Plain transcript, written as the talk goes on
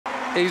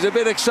He's a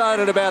bit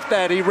excited about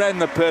that. He ran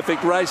the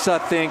perfect race, I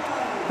think.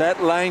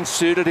 That lane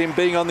suited him,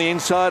 being on the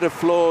inside of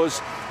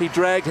floors. He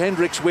dragged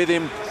Hendricks with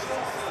him.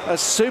 A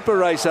super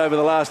race over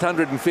the last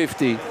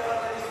 150.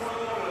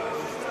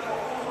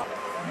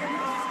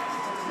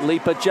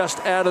 Leaper just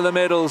out of the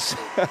medals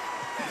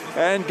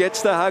and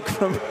gets the hug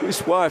from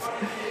his wife,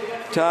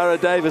 Tara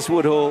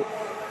Davis-Woodhall.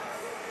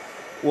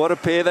 What a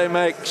pair they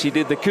make. She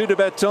did the coup de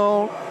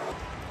baton.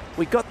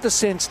 We got the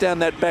sense down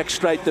that back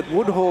straight that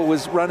Woodhall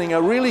was running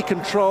a really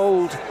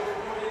controlled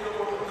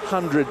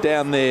 100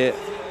 down there.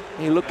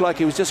 He looked like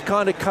he was just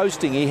kind of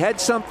coasting. He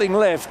had something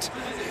left,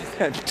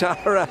 and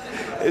Tara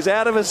is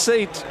out of her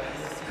seat.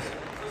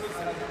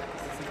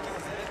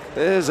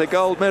 There's a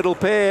gold medal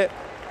pair.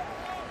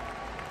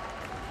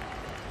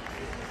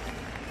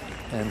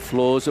 And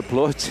Floors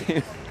applauds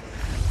him.